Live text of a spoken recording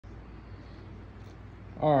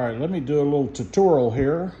All right, let me do a little tutorial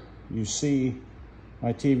here. You see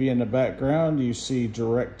my TV in the background. You see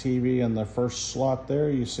DIRECTV in the first slot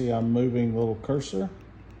there. You see I'm moving the little cursor.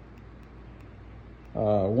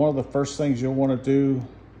 One of the first things you'll want to do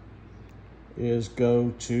is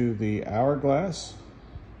go to the hourglass.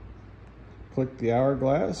 Click the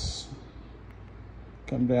hourglass.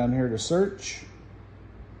 Come down here to search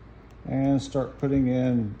and start putting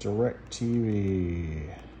in DIRECTV.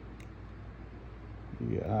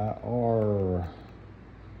 D-I-R. In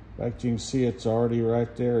fact, you can see it's already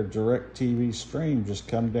right there, DIRECTV stream. Just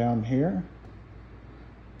come down here,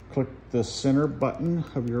 click the center button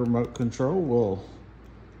of your remote control. We'll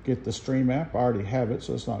get the stream app. I already have it,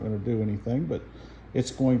 so it's not going to do anything, but it's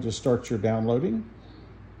going to start your downloading.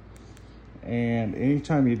 And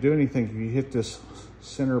anytime you do anything, if you hit this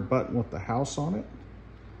center button with the house on it,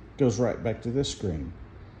 it goes right back to this screen.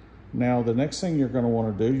 Now, the next thing you're going to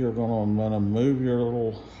want to do, you're going to move your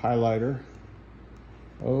little highlighter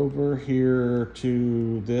over here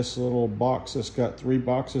to this little box that's got 3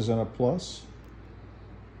 boxes and a plus.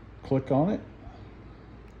 Click on it.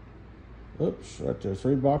 Oops, right there,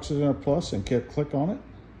 3 boxes and a plus, and click on it.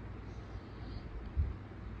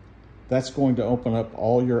 That's going to open up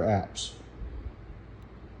all your apps.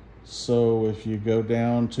 So if you go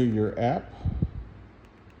down to your app,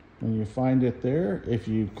 when you find it there, if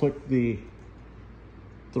you click the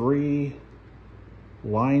 3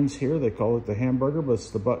 lines here, they call it the hamburger, but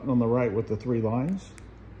it's the button on the right with the 3 lines.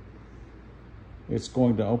 It's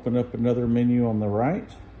going to open up another menu on the right,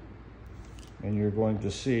 and you're going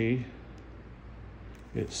to see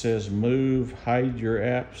it says move, hide your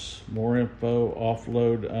apps, more info,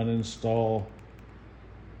 offload, uninstall.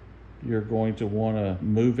 You're going to want to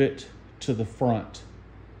move it to the front.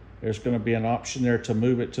 There's going to be an option there to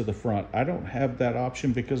move it to the front. I don't have that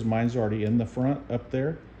option because mine's already in the front up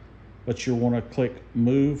there, but you'll want to click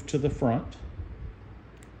move to the front.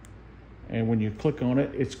 And when you click on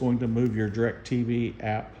it, it's going to move your DIRECTV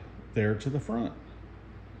app there to the front.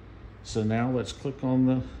 So now let's click on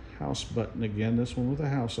the house button again, this one with a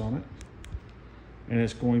house on it. And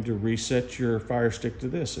it's going to reset your Firestick to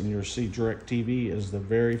this, and you'll see DIRECTV is the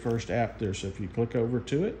very first app there. So if you click over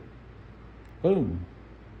to it, boom,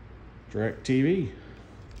 DIRECTV.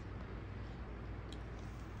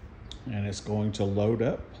 And it's going to load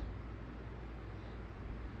up.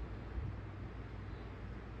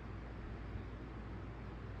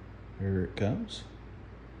 Here it comes.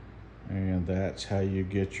 And that's how you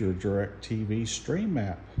get your DIRECTV stream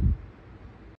app.